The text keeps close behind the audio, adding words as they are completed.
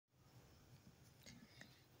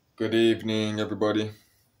Good evening, everybody.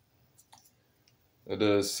 It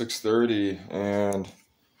is 6:30 and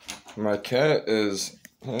my cat is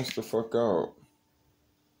passed the fuck out.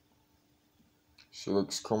 She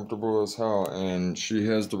looks comfortable as hell and she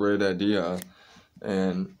has the right idea.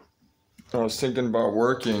 And I was thinking about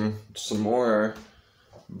working some more,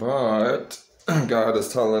 but God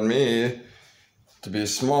is telling me to be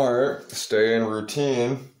smart, stay in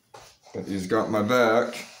routine, but He's got my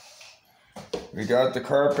back. We got the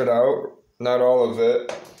carpet out, not all of it.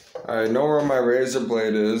 I know where my razor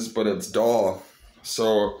blade is, but it's dull.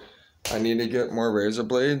 So I need to get more razor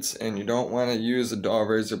blades, and you don't want to use a dull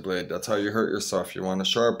razor blade. That's how you hurt yourself. You want a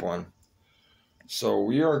sharp one. So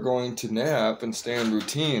we are going to nap and stay in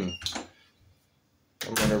routine.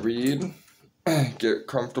 I'm going to read, get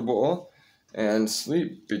comfortable, and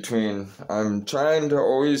sleep between. I'm trying to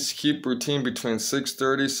always keep routine between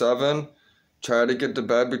 6:30, 7. Try to get to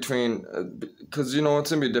bed between, because you know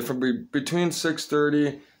it's going to be different. Between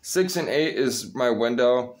 6:30, 6 and 8 is my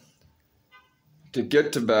window to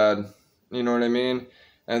get to bed, you know what I mean?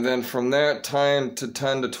 And then from that time to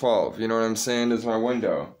 10 to 12, you know what I'm saying, is my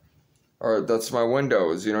window. Or that's my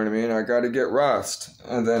windows, you know what I mean? I got to get rest.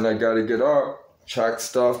 And then I got to get up, check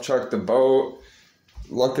stuff, check the boat,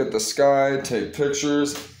 look at the sky, take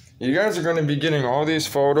pictures. You guys are going to be getting all these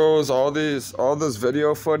photos, all this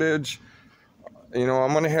video footage. You know,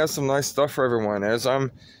 I'm going to have some nice stuff for everyone. As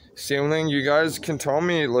I'm sailing, you guys can tell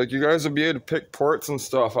me, like, you guys will be able to pick ports and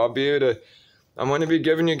stuff. I'm going to be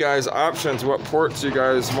giving you guys options, what ports you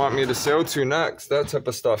guys want me to sail to next. That type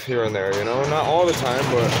of stuff here and there, you know. Not all the time,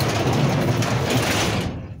 but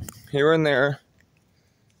here and there.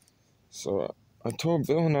 So I told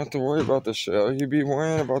Bill not to worry about the shit. He'd be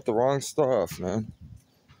worrying about the wrong stuff, man.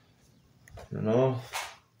 You know?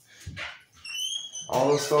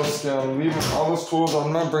 All this stuff's I'm leaving all those tools.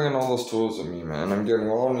 I'm not bringing all those tools with me, man. I'm getting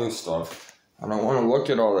all new stuff. I don't want to look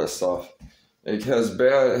at all this stuff. It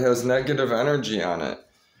has negative energy on it.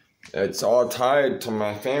 It's all tied to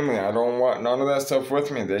my family. I don't want none of that stuff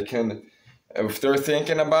with me. They can, if they're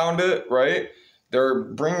thinking about it, right? They're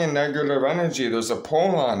bringing negative energy. There's a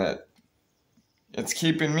pull on it. It's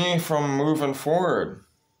keeping me from moving forward.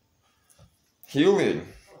 Healing.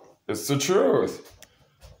 It's the truth.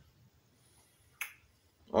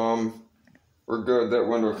 We're good. That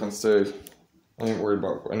window can stay. I ain't worried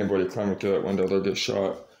about anybody climbing through that window. They'll get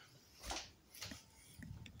shot.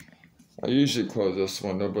 I usually close this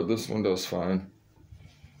window, but this window's fine.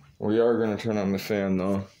 We are going to turn on the fan,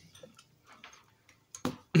 though.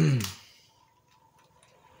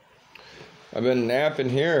 I've been napping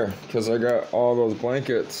here because I got all those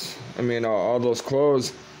blankets. All those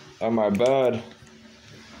clothes on my bed.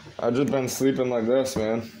 I've just been sleeping like this,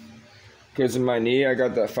 man. Because in my knee, I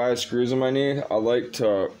got that 5 screws in my knee. I like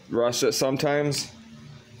to rest it sometimes.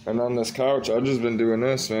 And on this couch, I've just been doing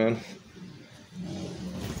this, man.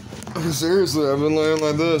 Seriously, I've been laying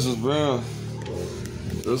like this,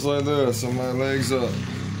 just like this, and my legs up.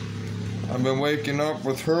 I've been waking up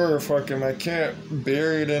with her, my cat,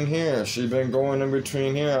 buried in here. She's been going in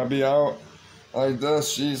between here. I'll be out like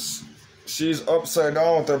this. She's upside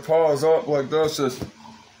down with her paws up like this.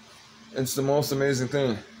 It's the most amazing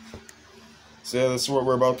thing. So yeah, this is what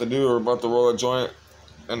we're about to do. We're about to roll a joint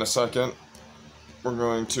in a second. We're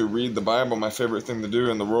going to read the Bible, my favorite thing to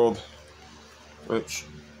do in the world. Which,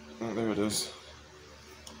 oh, there it is.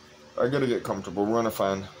 I gotta get comfortable. We're gonna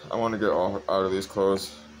find. I want to get all out of these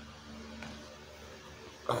clothes.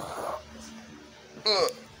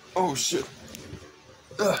 Oh shit.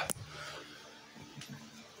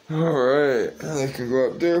 Alright, I can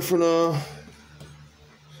go up there for now.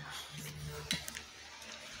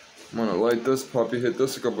 I'm gonna light this puppy, hit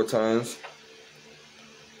this a couple times.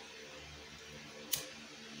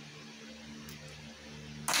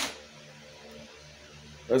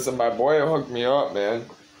 Listen, my boy hooked me up, man.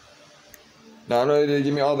 Not only did he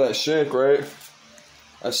give me all that shake, right?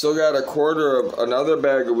 I still got a quarter of another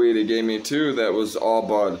bag of weed he gave me too that was all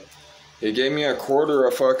bud. He gave me a quarter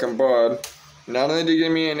of fucking bud. Not only did he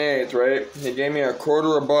give me an eighth, right? He gave me a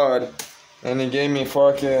quarter of bud, and he gave me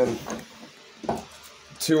fucking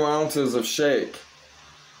 2 ounces of shake.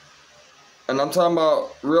 And I'm talking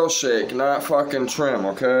about real shake, not fucking trim,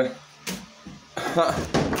 okay?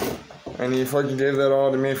 And he fucking gave that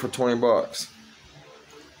all to me for 20 bucks.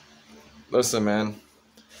 Listen, man.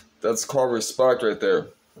 That's called respect right there.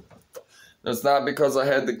 It's not because I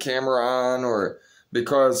had the camera on or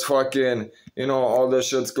because fucking, all this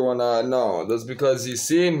shit's going on. No, that's because he's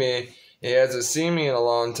seen me. He hasn't seen me in a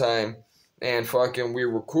long time. And fucking we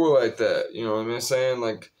were cool like that. You know what I'm saying?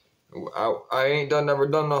 Like, I ain't never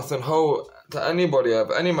done nothing to anybody of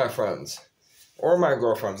any of my friends. or my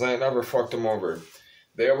girlfriends. I ain't never fucked them over.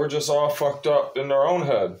 They were just all fucked up in their own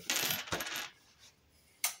head.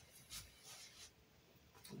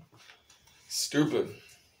 Stupid.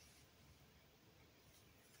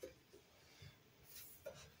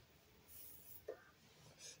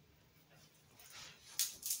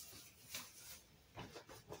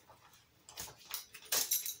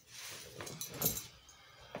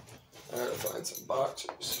 I gotta find some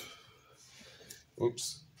boxers.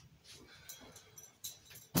 Oops.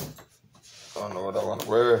 I don't know what I want to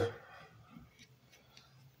wear.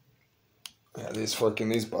 Yeah, these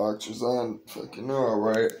boxers on fucking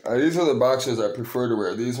alright. These are the boxers I prefer to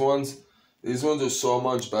wear. These ones are so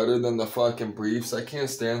much better than the fucking briefs. I can't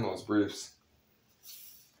stand those briefs.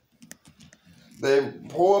 They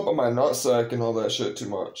pull up on my nutsack and all that shit too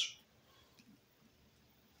much.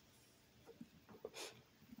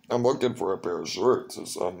 I'm looking for a pair of shorts or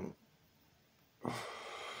something.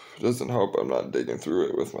 It doesn't help I'm not digging through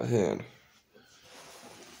it with my hand.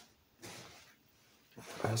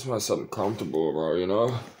 I just want something comfortable, bro, you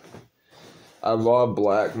know? I love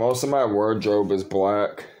black. Most of my wardrobe is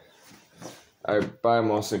black. I buy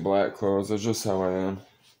mostly black clothes. That's just how I am.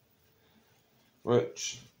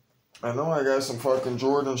 Which, I know I got some fucking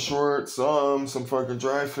Jordan shorts, some fucking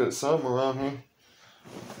dry fit, some around here.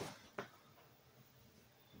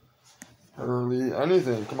 Early,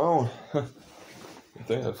 anything, come on. I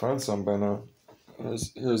think I'd find some by now.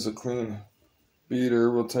 Here's a clean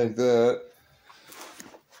beater, we'll take that.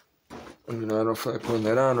 I don't feel like putting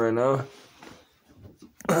that on right now.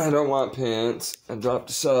 I don't want pants. I dropped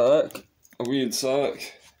a sock, a weed sock.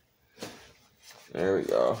 There we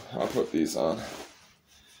go, I'll put these on.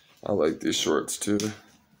 I like these shorts too.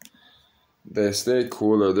 They stay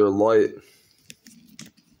cooler, they're light.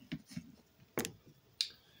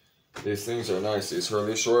 These things are nice, these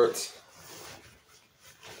Hurley shorts.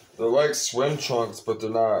 They're like swim trunks, but they're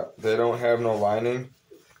not. They don't have no lining.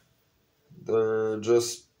 They're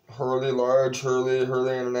just Hurley large, Hurley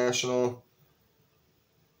International.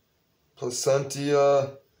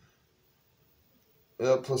 Placentia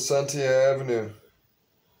Avenue.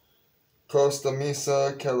 Costa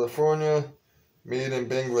Mesa, California. Made in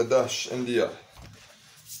Bangladesh, India.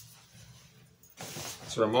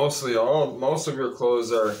 So most of your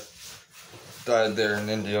clothes are dyed there in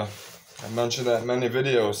India. I mentioned that in many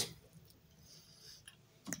videos.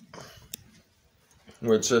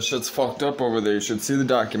 Which shit's fucked up over there. You should see the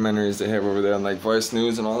documentaries they have over there on like Vice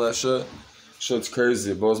News and all that shit. Shit's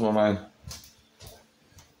crazy. It blows my mind.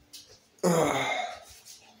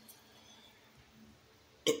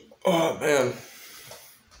 Oh man.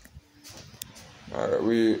 Alright,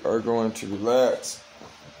 we are going to relax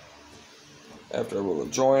after a little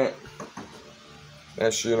joint.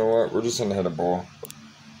 Actually, you know what? We're just gonna hit a bowl.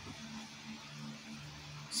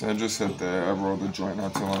 So I just hit that. I rolled the joint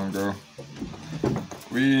not too long ago.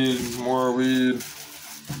 Weed, more weed.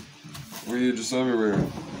 Weed just everywhere.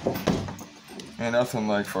 Ain't nothing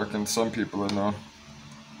like fucking some people I know.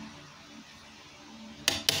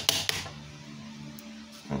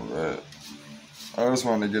 Alright. I just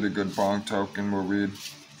want to get a good bong token, more weed.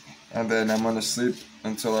 And then I'm gonna sleep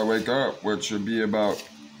until I wake up, which should be about...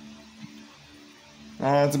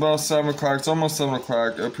 it's about 7 o'clock. It's almost 7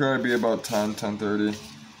 o'clock. It'll probably be about 10:30.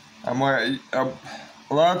 A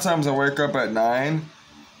lot of times I wake up at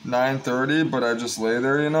 9:30, but I just lay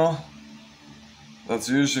there, you know? That's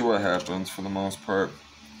usually what happens for the most part.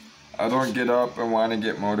 I don't get up and want to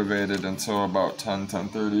get motivated until about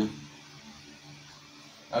 10:30.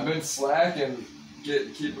 I've been slacking,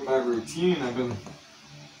 keeping my routine.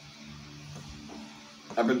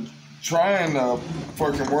 I've been trying to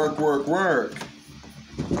fucking work.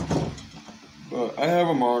 But I have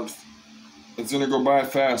a month. It's gonna go by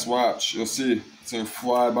fast, watch. You'll see. It's gonna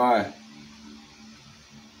fly by.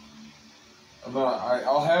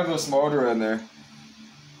 I'll have this motor in there.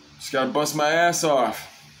 Just gotta bust my ass off.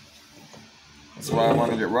 That's why I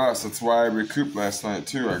want to get rust. That's why I recouped last night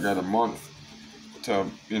too. I got a month to,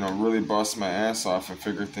 really bust my ass off and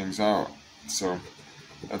figure things out. So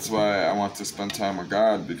that's why I want to spend time with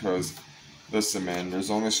God, because listen, man,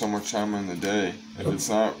 there's only so much time in the day. If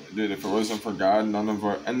it wasn't for God,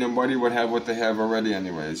 nobody would have what they have already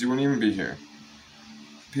anyways. You wouldn't even be here.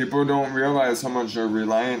 People don't realize how much you're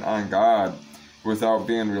reliant on God without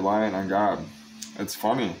being reliant on God. It's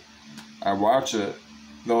funny. I watch it.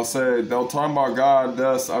 They'll talk about God,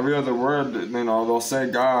 every other word, they'll say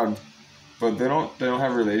God, but they don't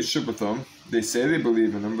have a relationship with Him. They say they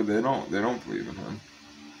believe in Him, but they don't believe in Him.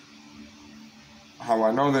 How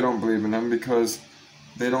I know they don't believe in Him? Because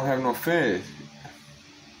they don't have no faith.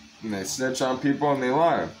 And they snitch on people and they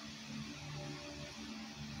lie.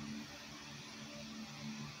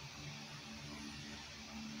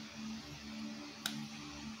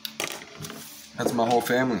 That's my whole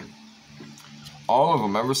family. All of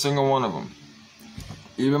them, every single one of them.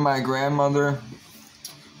 Even my grandmother,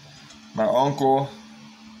 my uncle,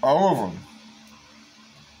 all of them.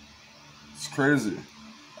 It's crazy.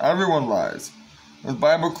 Everyone lies. The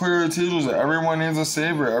Bible clearly teaches that everyone needs a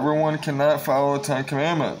savior. Everyone cannot follow the 10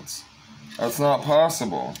 Commandments. That's not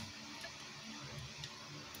possible.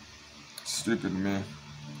 Stupid me.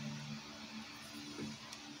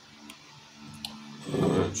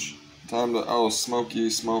 Which, time to Smokey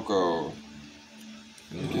Smoko.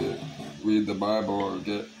 You read the Bible or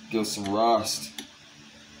get some rest.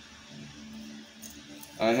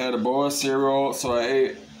 I had a bowl of cereal, so I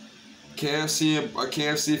ate a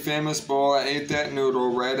KFC famous bowl. I ate that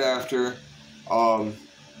noodle right after. I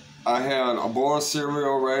had a bowl of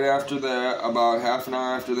cereal right after that, about half an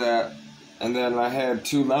hour after that, and then I had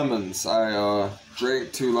 2 lemons. I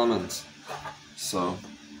drank 2 lemons. So,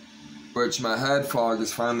 which my head fog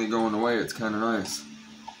is finally going away. It's kind of nice.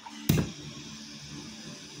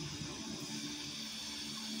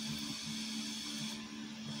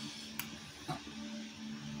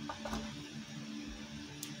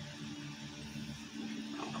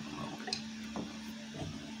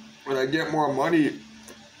 When I get more money,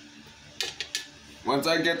 once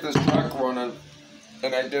I get this truck running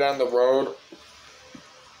and I get on the road,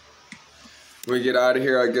 we get out of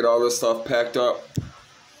here, I get all this stuff packed up,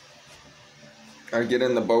 I get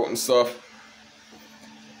in the boat and stuff,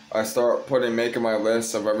 I start making my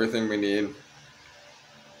list of everything we need.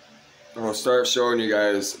 I'll start showing you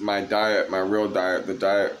guys my diet, my real diet, the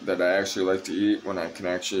diet that I actually like to eat when I can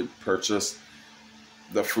actually purchase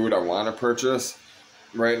the food I want to purchase.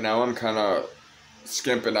 Right now I'm kind of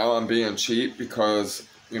skimping out on being cheap because,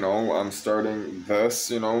 you know, I'm starting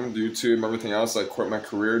this, you know, YouTube, everything else. I quit my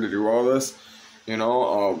career to do all this, you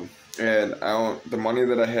know, and the money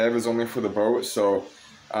that I have is only for the boat, so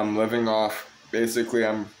I'm living off, basically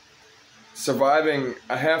I'm surviving.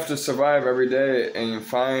 I have to survive every day and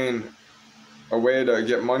find a way to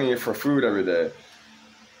get money for food every day.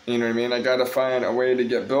 You know what I mean? I gotta find a way to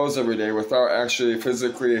get bills every day without actually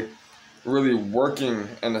physically really working,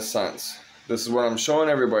 in a sense. This is what I'm showing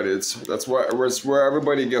everybody. That's where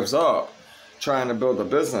everybody gives up trying to build a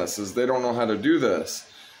business, is they don't know how to do this.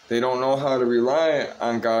 They don't know how to rely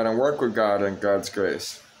on God and work with God and God's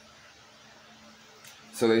grace.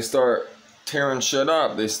 So they start tearing shit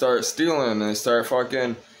up. They start stealing. They start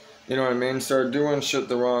fucking, you know what I mean? Start doing shit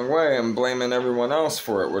the wrong way and blaming everyone else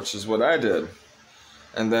for it, which is what I did.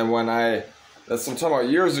 And then that's what I'm talking about,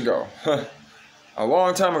 years ago. A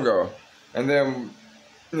long time ago. And then,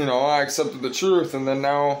 you know, I accepted the truth, and then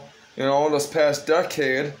now, you know, this past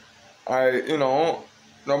decade, everybody,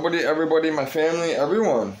 my family,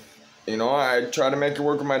 everyone, you know, I tried to make it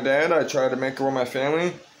work with my dad, I tried to make it with my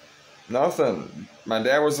family, nothing. My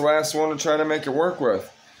dad was the last one to try to make it work with,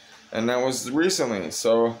 and that was recently,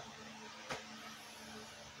 so,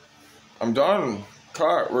 I'm done,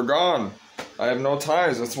 we're gone. I have no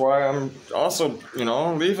ties, that's why I'm also, you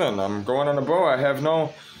know, leaving. I'm going on a boat.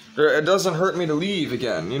 It doesn't hurt me to leave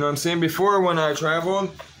again. You know what I'm saying? Before, when I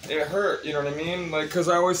traveled, it hurt. You know what I mean? Like, because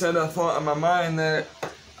I always had that thought in my mind that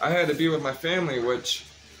I had to be with my family, which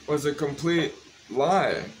was a complete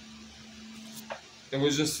lie. It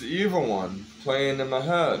was just the evil one playing in my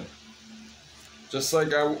head. Just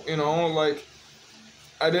like I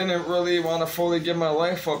didn't really want to fully give my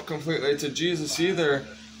life up completely to Jesus either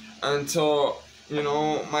until, you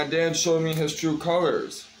know, my dad showed me his true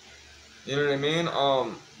colors. You know what I mean?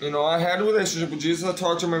 You know, I had a relationship with Jesus. I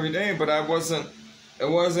talked to him every day, but it wasn't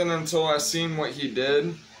until I seen what he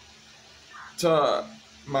did to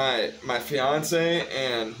my fiance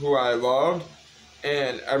and who I loved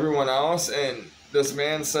and everyone else, and this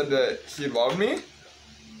man said that he loved me.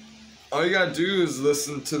 All you gotta do is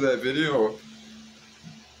listen to that video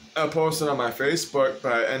I posted on my Facebook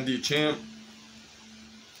by ND Champ.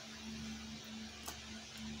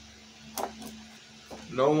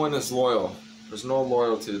 No one is loyal. There's no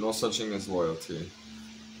loyalty. No such thing as loyalty.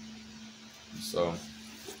 So,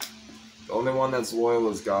 the only one that's loyal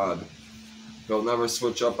is God. He'll never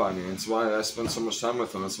switch up on you. That's why I spend so much time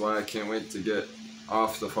with him. That's why I can't wait to get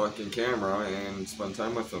off the fucking camera and spend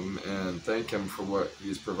time with him and thank him for what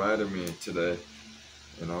he's provided me today.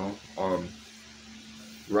 You know,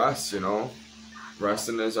 rest, you know, rest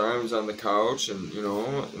in his arms on the couch, and, you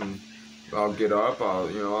know, and I'll get up, I'll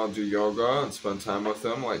do yoga and spend time with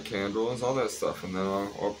him, light candles, all that stuff, and then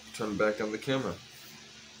I'll turn back on the camera.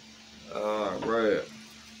 Right.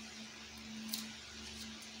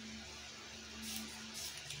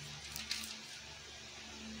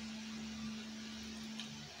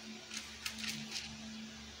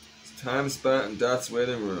 It's time spent in Death's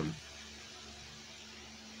waiting room.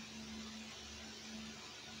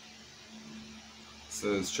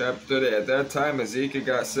 says, chapter 30, at that time Ezekiel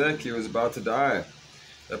got sick, he was about to die.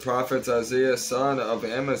 The prophet Isaiah, son of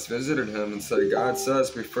Amos, visited him and said, God says,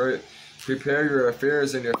 prepare your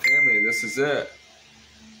affairs and your family. This is it.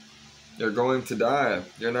 You're going to die.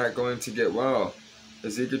 You're not going to get well.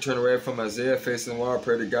 Ezekiel turned away from Isaiah, facing the wall,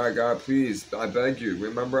 prayed to God, God, please, I beg you,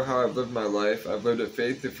 remember how I've lived my life. I've lived it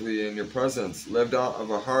faithfully in your presence, lived out of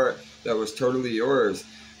a heart that was totally yours.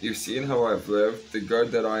 You've seen how I've lived, the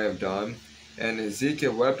good that I have done. And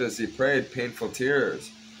Ezekiel wept as he prayed, painful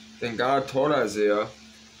tears. Then God told Isaiah,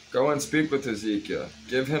 go and speak with Ezekiel.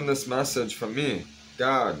 Give him this message from me.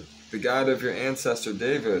 God, the God of your ancestor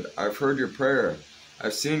David, I've heard your prayer.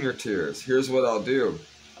 I've seen your tears. Here's what I'll do.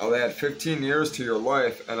 I'll add 15 years to your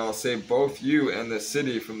life, and I'll save both you and this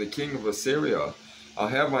city from the king of Assyria. I'll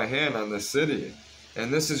have my hand on this city.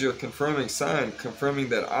 And this is your confirming sign, confirming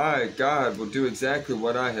that I, God, will do exactly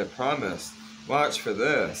what I have promised. Watch for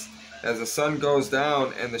this. As the sun goes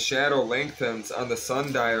down and the shadow lengthens on the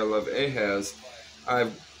sundial of Ahaz,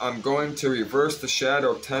 I'm going to reverse the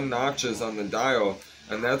shadow 10 notches on the dial,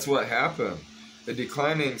 and that's what happened. The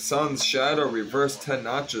declining sun's shadow reversed 10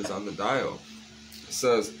 notches on the dial. It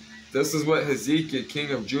says, this is what Hezekiah,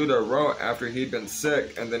 king of Judah, wrote after he'd been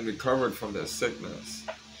sick and then recovered from his sickness.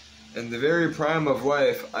 In the very prime of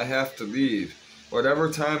life, I have to leave. Whatever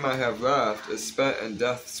time I have left is spent in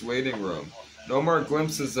death's waiting room. No more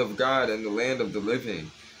glimpses of God in the land of the living.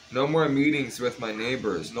 No more meetings with my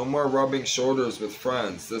neighbors. No more rubbing shoulders with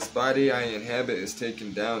friends. This body I inhabit is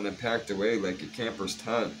taken down and packed away like a camper's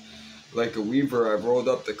tent. Like a weaver, I've rolled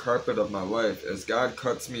up the carpet of my life, as God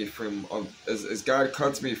cuts me free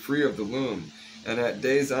of the loom, and at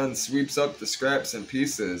day's end sweeps up the scraps and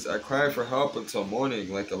pieces. I cry for help until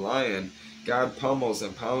morning, like a lion. God pummels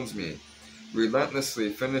and pounds me, relentlessly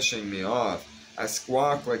finishing me off. I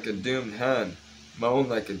squawk like a doomed hen, moan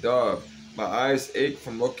like a dove. My eyes ache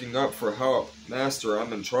from looking up for help. Master,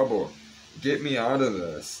 I'm in trouble. Get me out of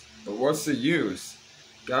this. But what's the use?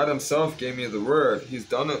 God himself gave me the word. He's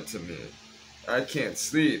done it to me. I can't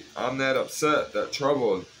sleep. I'm that upset, that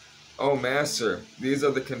troubled. Oh, Master, these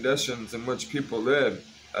are the conditions in which people live.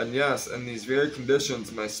 And yes, in these very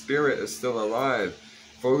conditions, my spirit is still alive,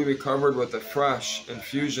 fully recovered with a fresh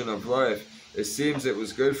infusion of life. It seems it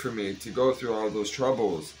was good for me to go through all those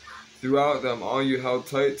troubles. Throughout them, all you held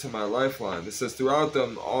tight to my lifeline. It says, throughout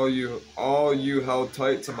them, all you held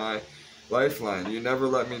tight to my lifeline. You never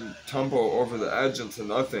let me tumble over the edge into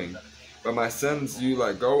nothing. But my sins you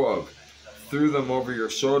let go of. Threw them over your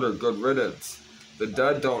shoulder, good riddance. The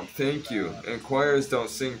dead don't thank you, and choirs don't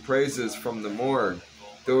sing praises from the morgue.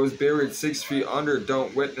 Those buried 6 feet under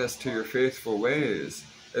don't witness to your faithful ways.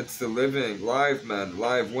 It's the living, live men,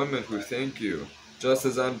 live women who thank you. Just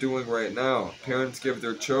as I'm doing right now, parents give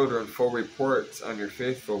their children full reports on your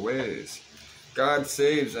faithful ways. God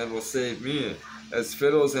saves and will save me. As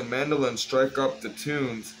fiddles and mandolins strike up the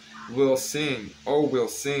tunes, we'll sing, oh we'll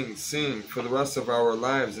sing, sing for the rest of our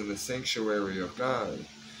lives in the sanctuary of God.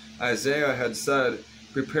 Isaiah had said,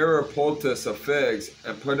 prepare a poultice of figs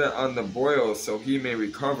and put it on the boil so he may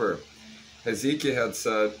recover. Hezekiah had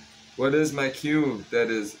said, what is my cue that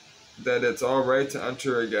it's all right to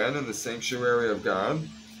enter again in the sanctuary of God?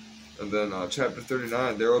 And then chapter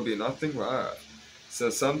 39, there will be nothing left. So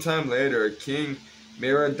sometime later, King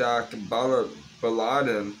Merodach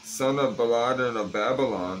Baladan, son of Baladan of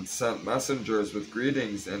Babylon, sent messengers with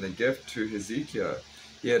greetings and a gift to Hezekiah.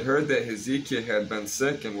 He had heard that Hezekiah had been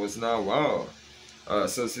sick and was now well.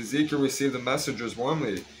 So Hezekiah received the messengers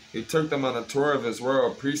warmly. He took them on a tour of his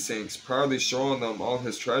royal precincts, proudly showing them all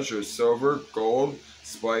his treasures, silver, gold,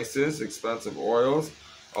 spices, expensive oils,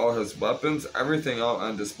 all his weapons, everything out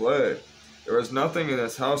on display. There was nothing in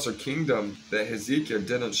his house or kingdom that Hezekiah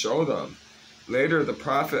didn't show them. Later, the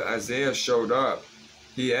prophet Isaiah showed up.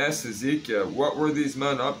 He asked Hezekiah, what were these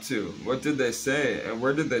men up to? What did they say? And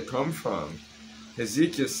where did they come from?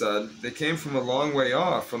 Hezekiah said, they came from a long way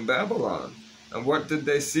off, from Babylon. And what did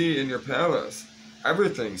they see in your palace?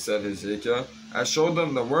 Everything, said Hezekiah. I showed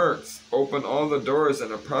them the works, opened all the doors,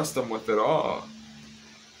 and impressed them with it all.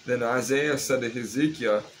 Then Isaiah said to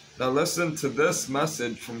Hezekiah, now listen to this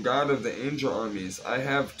message from God of the angel armies. I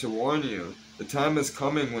have to warn you. The time is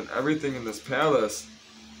coming when everything in this palace,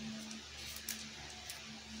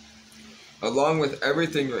 along with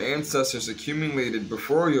everything your ancestors accumulated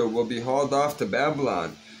before you, will be hauled off to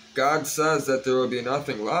Babylon. God says that there will be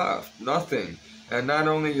nothing left, nothing. And not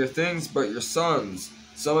only your things, but your sons.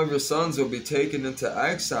 Some of your sons will be taken into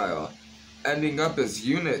exile, ending up as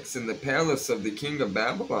eunuchs in the palace of the king of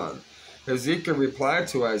Babylon. Hezekiah replied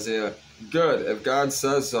to Isaiah, good, if God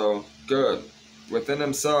says so, good. Within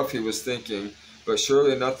himself he was thinking, but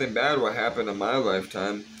surely nothing bad will happen in my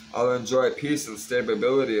lifetime. I'll enjoy peace and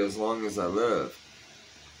stability as long as I live.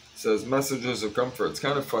 It says messages of comfort. It's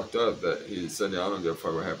kind of fucked up that he said, yeah, I don't give a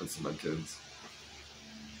fuck what happens to my kids.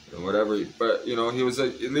 And whatever, but you know, he was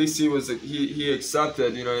like, at least he was like, he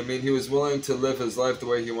accepted, you know what I mean? He was willing to live his life the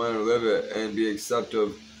way he wanted to live it and be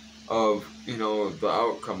acceptive of, you know, the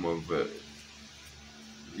outcome of it.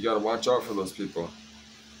 You gotta watch out for those people.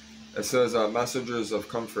 It says, messengers of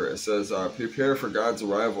comfort. It says, prepare for God's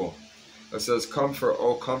arrival. It says, comfort,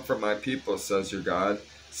 oh comfort my people, says your God.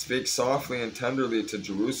 Speak softly and tenderly to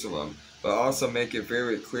Jerusalem, but also make it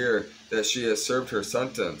very clear that she has served her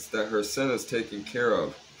sentence, that her sin is taken care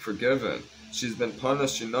of, forgiven. She's been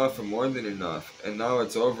punished enough and more than enough, and now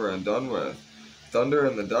it's over and done with. Thunder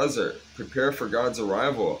in the desert. Prepare for God's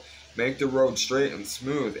arrival. Make the road straight and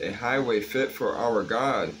smooth, a highway fit for our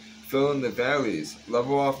God. Fill in the valleys,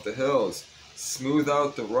 level off the hills, smooth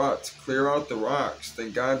out the ruts, clear out the rocks.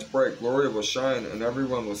 Then God's bright glory will shine, and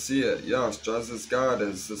everyone will see it. Yes, just as God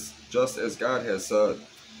has said.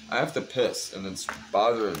 I have to piss, and it's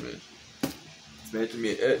bothering me. It's making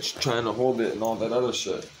me itch, trying to hold it and all that other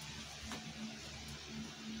shit.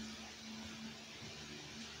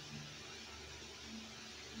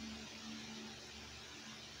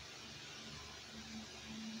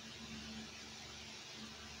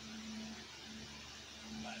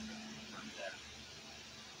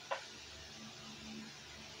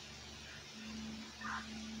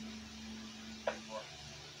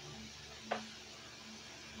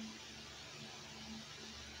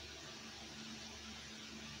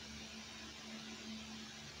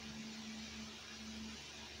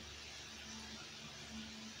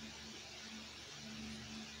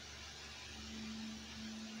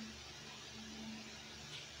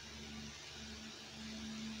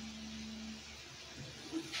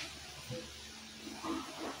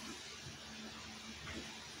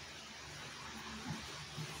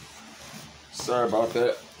 Sorry about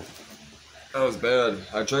that. That was bad.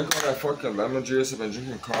 I drank all that fucking lemon juice. I've been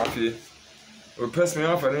drinking coffee. It would piss me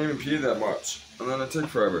off. I didn't even pee that much. And then it took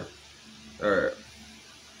forever. Alright. It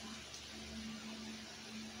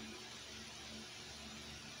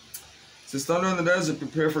says, thunder in the desert,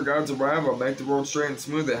 prepare for God's arrival. Make the road straight and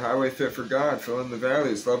smooth, a highway fit for God. Fill in the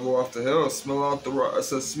valleys, level off the hills, smooth out the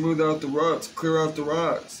ruts, clear out the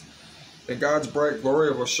rocks. And God's bright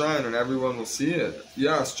glory will shine, and everyone will see it.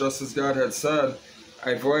 Yes, just as God had said,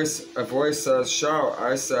 a voice says, shout.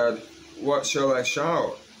 I said, what shall I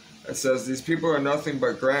shout? It says, these people are nothing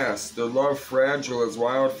but grass, their love fragile as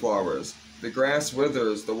wildflowers. The grass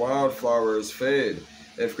withers, the wildflowers fade,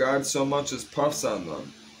 if God so much as puffs on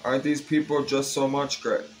them. Aren't these people just so much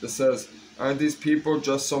grass? It says, aren't these people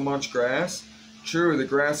just so much grass? True, the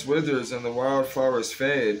grass withers and the wildflowers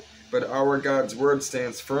fade, but our God's word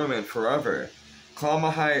stands firm and forever. Climb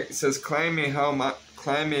a high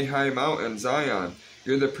mountain, Zion.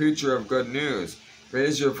 You're the preacher of good news.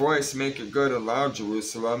 Raise your voice, make it good and loud,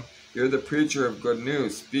 Jerusalem. You're the preacher of good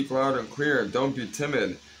news. Speak loud and clear, don't be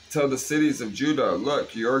timid. Tell the cities of Judah,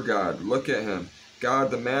 look, your God, look at him. God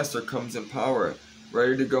the Master comes in power,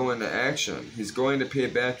 ready to go into action. He's going to pay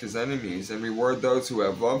back his enemies and reward those who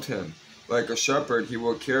have loved him. Like a shepherd, he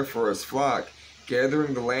will care for his flock,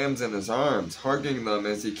 gathering the lambs in his arms, hugging them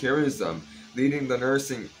as he carries them, leading the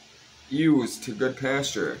nursing ewes to good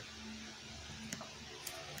pasture.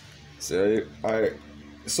 So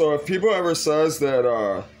if people ever says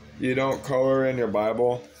that you don't color in your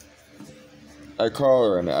Bible, I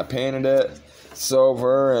color in it. I painted it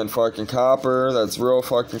silver and fucking copper. That's real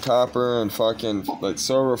fucking copper and fucking like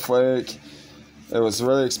silver flake. It was a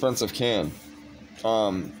really expensive can.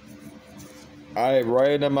 I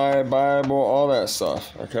write in my Bible, all that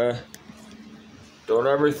stuff, okay? Don't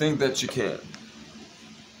ever think that you can't.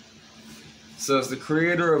 It says, the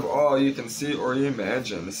creator of all you can see or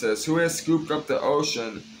imagine. It says, who has scooped up the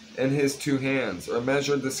ocean in his 2 hands, or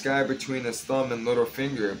measured the sky between his thumb and little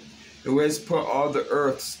finger? Who has put all the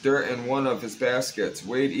earth's dirt in one of his baskets,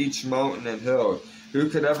 weighed each mountain and hill? Who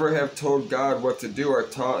could ever have told God what to do or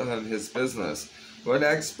taught him his business? What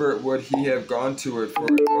expert would he have gone to for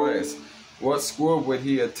advice? What school would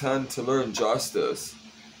he attend to learn justice?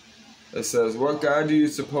 It says, what God do you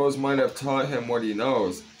suppose might have taught him what he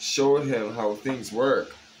knows, showed him how things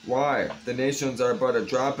work? Why, the nations are but a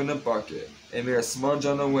drop in a bucket, a mere smudge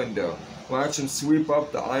on a window. Watch him sweep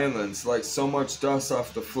up the islands like so much dust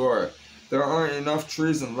off the floor. There aren't enough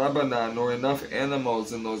trees in Lebanon nor enough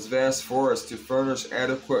animals in those vast forests to furnish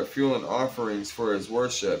adequate fuel and offerings for his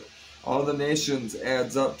worship. All the nations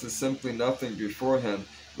adds up to simply nothing before him.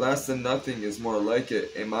 Less than nothing is more like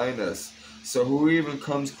it, a minus. So who even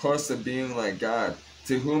comes close to being like God,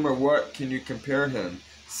 To whom or what can you compare him?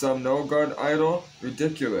 Some no-good idol?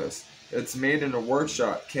 Ridiculous. It's made in a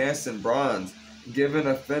workshop, cast in bronze, given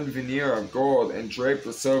a thin veneer of gold, and draped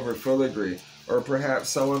with silver filigree. Or perhaps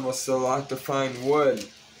someone will select a fine wood,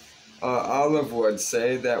 olive wood,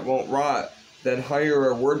 say, that won't rot. Then hire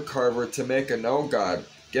a wood carver to make a no-god,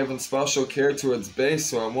 giving special care to its base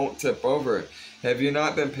so it won't tip over. Have you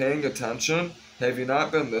not been paying attention? Have you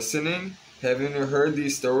not been listening? Haven't you heard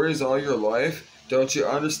these stories all your life? Don't you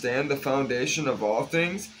understand the foundation of all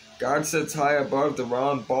things? God sits high above the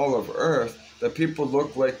round ball of earth. The people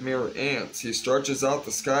look like mere ants. He stretches out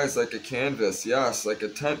the skies like a canvas, yes, like a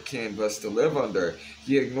tent canvas to live under.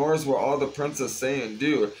 He ignores what all the princes say and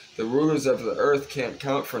do. The rulers of the earth can't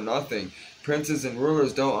count for nothing. Princes and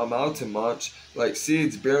rulers don't amount to much, like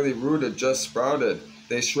seeds barely rooted, just sprouted.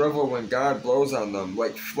 They shrivel when God blows on them,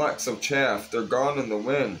 like flecks of chaff. They're gone in the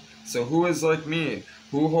wind. So who is like me?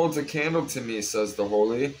 Who holds a candle to me, says the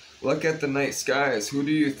Holy? Look at the night skies. Who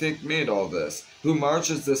do you think made all this? Who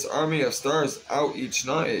marches this army of stars out each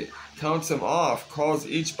night? Counts them off, calls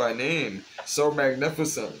each by name. So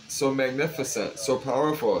magnificent, so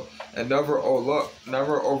powerful, and never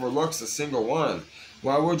overlooks a single one.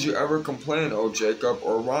 Why would you ever complain, O Jacob,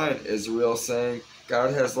 or whine, Israel, saying,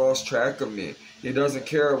 God has lost track of me. He doesn't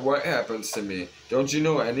care what happens to me. Don't you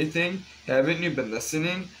know anything? Haven't you been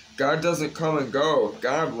listening? God doesn't come and go.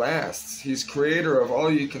 God lasts. He's creator of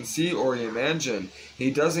all you can see or imagine.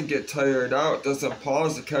 He doesn't get tired out, doesn't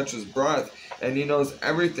pause to catch his breath, and he knows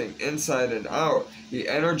everything inside and out. He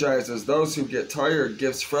energizes those who get tired,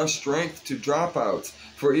 gives fresh strength to dropouts.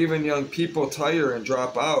 For even young people tire and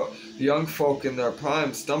drop out. The young folk in their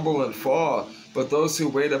prime stumble and fall, but those who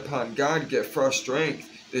wait upon God get fresh strength.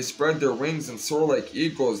 They spread their wings and soar like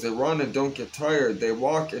eagles. They run and don't get tired. They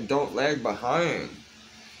walk and don't lag behind.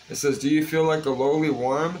 It says, do you feel like a lowly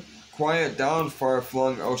worm? Quiet down,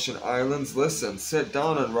 far-flung ocean islands. Listen, sit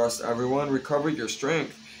down and rest, everyone. Recover your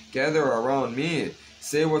strength. Gather around me.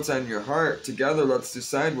 Say what's on your heart. Together, let's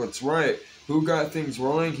decide what's right. Who got things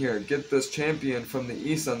rolling here? Get this champion from the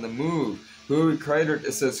east on the move. Who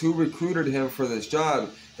recruited him for this job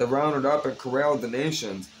that rounded up and corralled the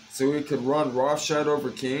nations so he could run roughshod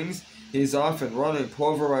over kings? He's off and running,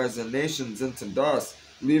 pulverizing nations into dust,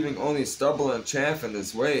 leaving only stubble and chaff in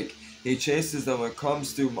his wake. He chases them and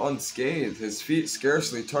comes through unscathed, his feet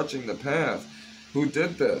scarcely touching the path. Who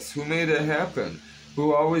did this? Who made it happen?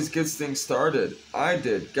 Who always gets things started? I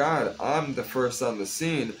did. God, I'm the first on the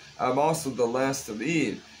scene. I'm also the last to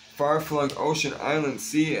leave. Far-flung ocean, island,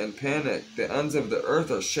 sea, and panic. The ends of the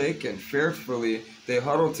earth are shaken. Fearfully, they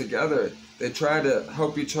huddle together. They try to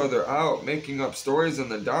help each other out, making up stories in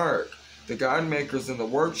the dark. The god makers in the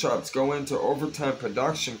workshops go into overtime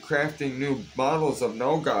production, crafting new models of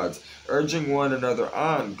no-gods, urging one another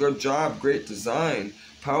on. Good job, great design.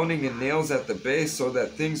 Pounding in nails at the base so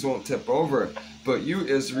that things won't tip over. But you,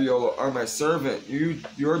 Israel, are my servant.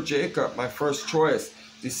 You're Jacob, my first choice,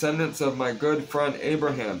 descendants of my good friend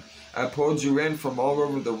Abraham. I pulled you in from all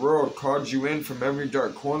over the world, called you in from every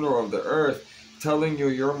dark corner of the earth, telling you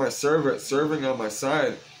you're my servant, serving on my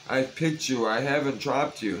side. I've picked you, I haven't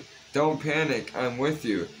dropped you. Don't panic, I'm with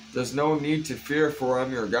you. There's no need to fear, for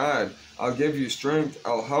I'm your God. I'll give you strength,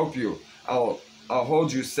 I'll help you. I'll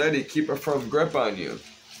hold you steady, keep a firm grip on you.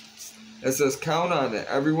 It says, count on it.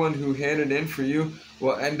 Everyone who handed in for you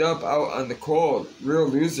will end up out on the cold. Real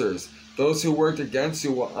losers. Those who worked against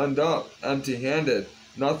you will end up empty-handed,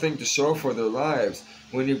 nothing to show for their lives.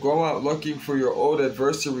 When you go out looking for your old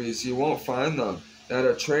adversaries, you won't find them. Not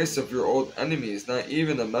a trace of your old enemies, not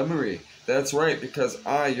even a memory. That's right, because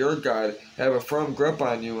I, your God, have a firm grip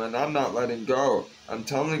on you, and I'm not letting go. I'm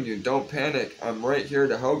telling you, don't panic. I'm right here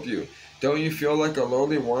to help you. Don't you feel like a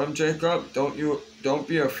lowly worm, Jacob? Don't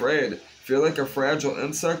be afraid. Feel like a fragile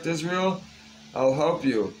insect, Israel? I'll help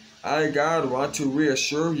you. I, God, want to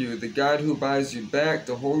reassure you, the God who buys you back,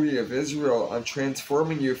 the Holy of Israel. I'm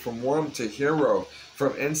transforming you from worm to hero,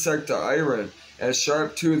 from insect to iron. As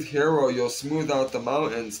sharp-toothed hero, you'll smooth out the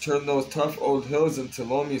mountains, turn those tough old hills into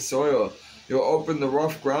loamy soil. You'll open the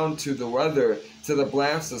rough ground to the weather, to the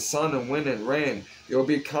blasts of sun and wind and rain. You'll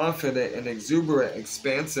be confident and exuberant,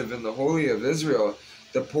 expansive in the Holy of Israel.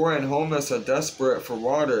 The poor and homeless are desperate for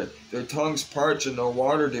water. Their tongues parch and no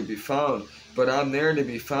water to be found. But I'm there to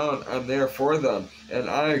be found. I'm there for them. And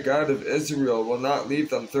I, God of Israel, will not leave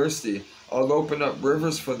them thirsty. I'll open up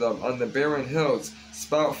rivers for them on the barren hills,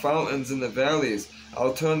 spout fountains in the valleys.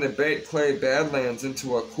 I'll turn the baked clay badlands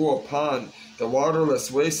into a cool pond, the waterless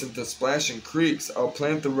waste into splashing creeks. I'll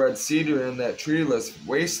plant the red cedar in that treeless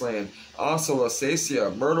wasteland, also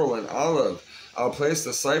acacia, myrtle, and olive. I'll place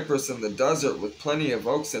the cypress in the desert with plenty of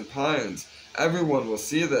oaks and pines. Everyone will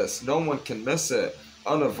see this. No one can miss it.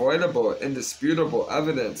 Unavoidable, indisputable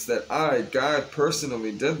evidence that I, God,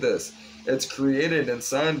 personally did this. It's created and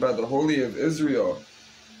signed by the Holy of Israel.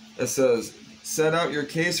 It says, set out your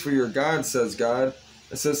case for your God, says God.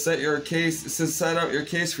 It says, set out your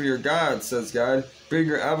case for your God, says God. Bring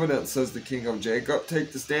your evidence, says the King of Jacob.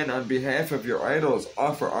 Take the stand on behalf of your idols.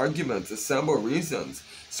 Offer arguments. Assemble reasons.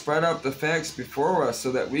 Spread out the facts before us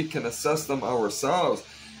so that we can assess them ourselves.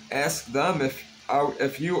 Ask them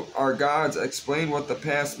if you are gods, explain what the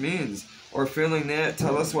past means. Or failing that,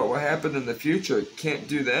 tell us what will happen in the future. Can't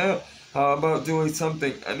do that? How about doing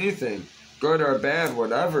something, anything? Good or bad,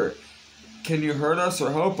 whatever. Can you hurt us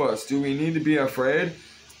or help us? Do we need to be afraid?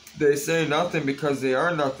 They say nothing because they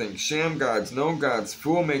are nothing. Sham gods, no gods,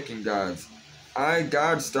 fool-making gods. I,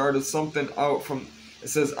 God, started something out from... It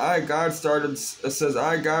says, I, God, started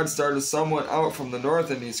someone out from the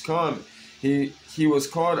north, and he's come. He was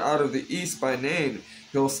called out of the east by name.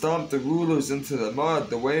 He'll stomp the rulers into the mud,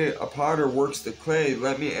 the way a potter works the clay.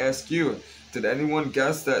 Let me ask you, did anyone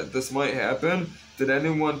guess that this might happen? Did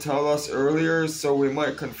anyone tell us earlier so we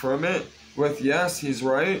might confirm it? With yes, he's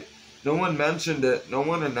right. No one mentioned it, no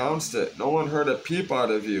one announced it, no one heard a peep out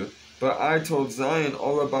of you. But I told Zion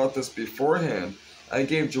all about this beforehand. I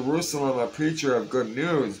gave Jerusalem a preacher of good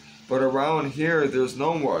news, but around here there's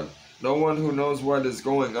no one who knows what is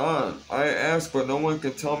going on. I ask, but no one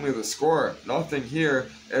can tell me the score. Nothing here,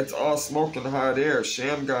 it's all smoke and hot air,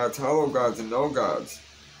 sham gods, hollow gods, and no gods.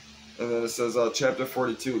 And then it says, chapter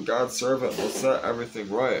 42, God's servant will set everything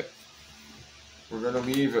right. We're going to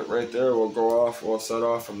leave it right there. We'll set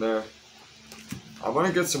off from there. I'm going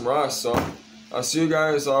to get some rest, so I'll see you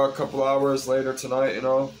guys a couple hours later tonight,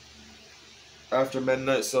 after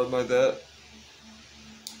midnight, something like that.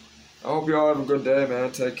 I hope you all have a good day,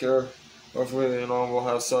 man. Take care. Hopefully, we'll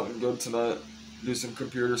have something good tonight. Do some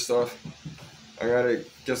computer stuff. I got to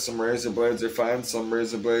get some razor blades or find some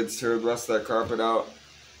razor blades, tear the rest of that carpet out.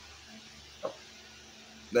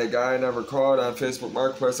 That guy I never called on Facebook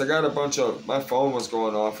Marketplace. I got a bunch of... My phone was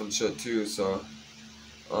going off and shit too, so...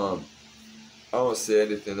 I don't see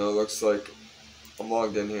anything. It looks like I'm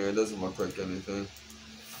logged in here. It doesn't look like anything.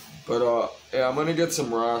 But, yeah, I'm gonna get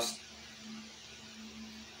some rest.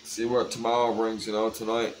 See what tomorrow brings,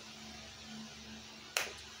 tonight.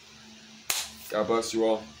 God bless you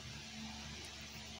all.